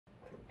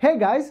Hey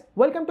guys,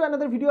 welcome to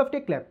another video of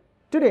Tech Lab.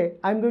 Today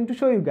I'm going to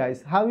show you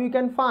guys how you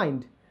can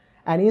find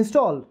and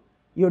install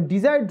your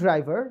desired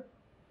driver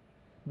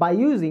by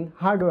using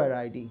hardware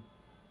ID.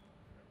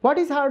 What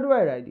is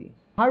hardware ID?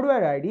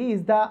 Hardware ID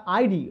is the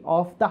ID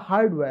of the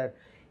hardware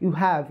you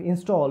have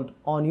installed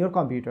on your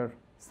computer.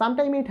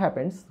 Sometimes it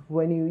happens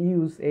when you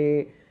use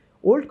a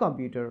old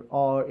computer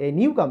or a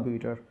new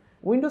computer,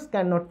 Windows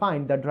cannot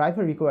find the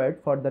driver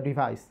required for the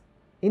device.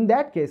 In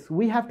that case,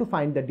 we have to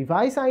find the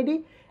device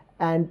ID,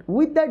 and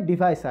with that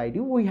device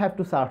ID we have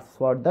to search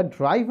for the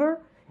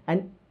driver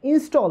and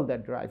install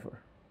that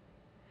driver.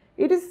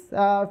 It is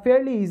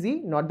fairly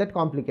easy, not that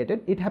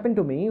complicated. It happened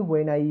to me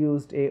when I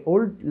used a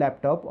old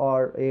laptop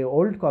or a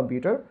old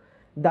computer.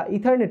 The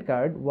Ethernet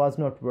card was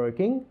not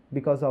working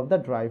because of the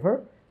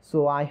driver,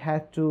 so I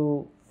had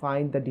to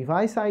find the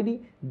device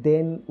ID.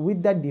 Then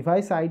with that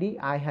device ID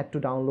I had to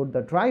download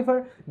the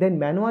driver, then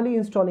manually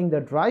installing the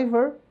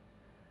driver.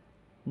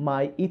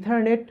 My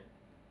Ethernet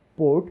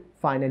port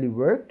finally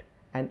worked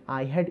and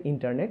I had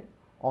internet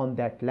on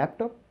that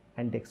laptop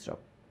and desktop.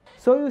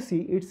 So you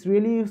see, it's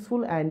really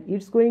useful and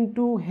it's going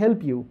to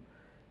help you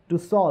to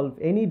solve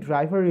any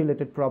driver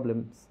related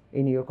problems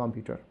in your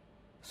computer.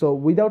 So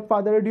without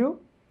further ado,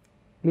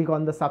 click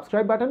on the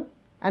subscribe button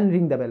and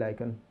ring the bell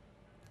icon.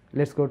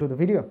 Let's go to the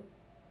video.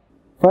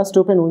 First,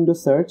 open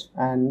Windows Search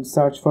and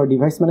search for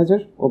Device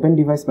Manager. Open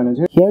Device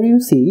Manager. Here you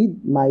see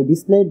my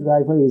display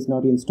driver is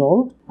not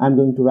installed. I'm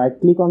going to right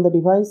click on the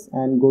device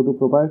and go to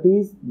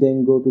Properties,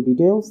 then go to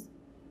Details,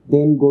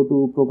 then go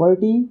to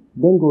Property,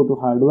 then go to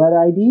Hardware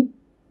ID,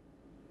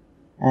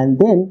 and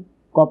then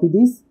copy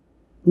this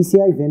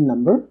PCI VIN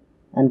number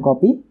and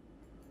copy.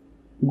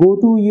 Go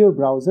to your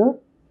browser.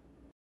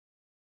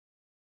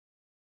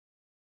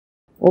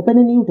 Open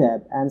a new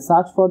tab and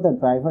search for the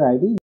driver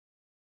ID.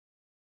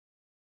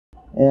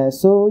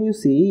 So you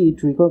see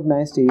it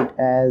recognized it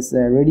as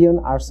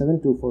Radeon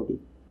R7 240.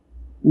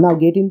 Now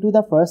get into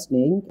the first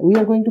name. We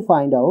are going to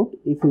find out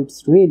if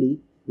it's really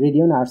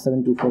Radeon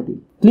R7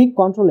 240. Click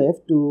Ctrl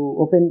F to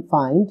open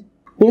Find.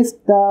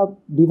 Paste the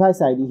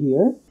device ID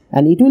here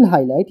and it will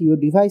highlight your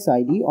device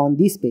ID on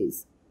this page.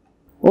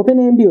 Open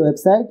AMD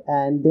website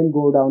and then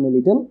go down a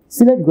little.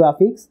 Select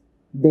Graphics,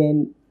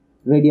 then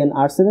Radeon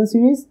R7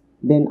 series,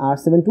 then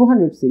R7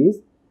 200 series,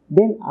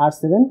 then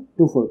R7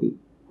 240,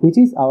 which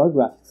is our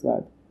graphics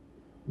card.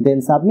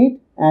 Then submit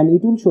and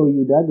it will show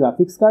you the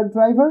graphics card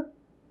driver.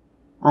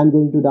 I'm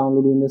going to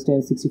download Windows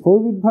 10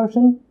 64-bit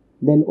version,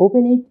 then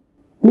open it,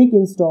 click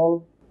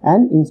install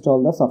and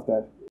install the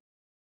software.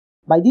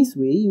 By this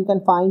way, you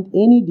can find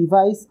any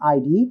device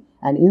ID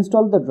and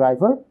install the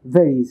driver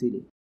very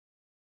easily.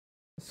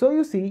 So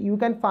you see, you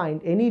can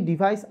find any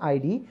device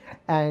ID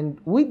and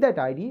with that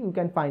ID you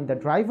can find the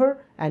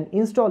driver and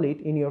install it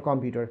in your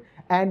computer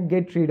and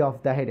get rid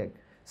of the headache.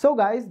 So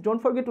guys,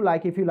 don't forget to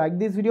like if you like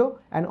this video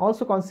and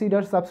also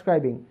consider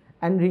subscribing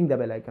and ring the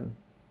bell icon.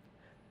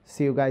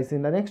 See you guys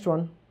in the next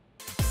one.